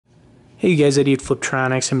Hey guys, Eddie at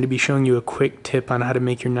Fliptronics. I'm going to be showing you a quick tip on how to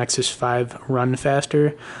make your Nexus 5 run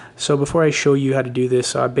faster. So before I show you how to do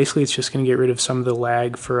this, basically it's just going to get rid of some of the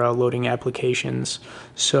lag for loading applications.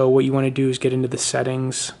 So what you want to do is get into the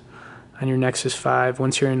settings on your Nexus 5.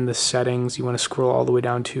 Once you're in the settings, you want to scroll all the way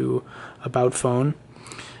down to About Phone.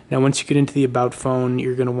 Now once you get into the About Phone,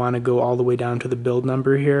 you're going to want to go all the way down to the build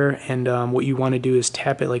number here, and what you want to do is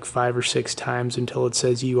tap it like 5 or 6 times until it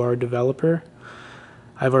says you are a developer.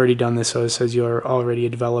 I've already done this, so it says you're already a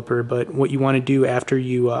developer, but what you want to do after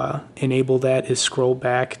you enable that is scroll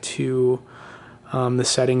back to the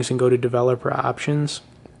settings and go to developer options.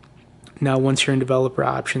 Now once you're in developer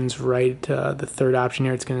options, right, the third option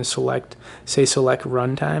here, it's going to select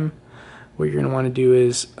runtime. What you're going to want to do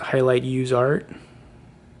is highlight use art.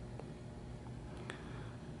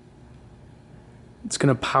 It's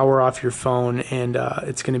going to power off your phone, and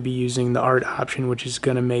it's going to be using the art option, which is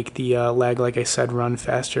going to make the lag, like I said, run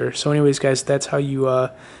faster. So anyways guys, that's how you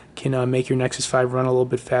can make your Nexus 5 run a little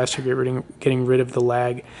bit faster, getting rid of the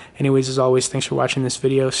lag. Anyways, as always, thanks for watching this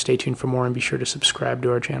video. Stay tuned for more and be sure to subscribe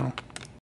to our channel.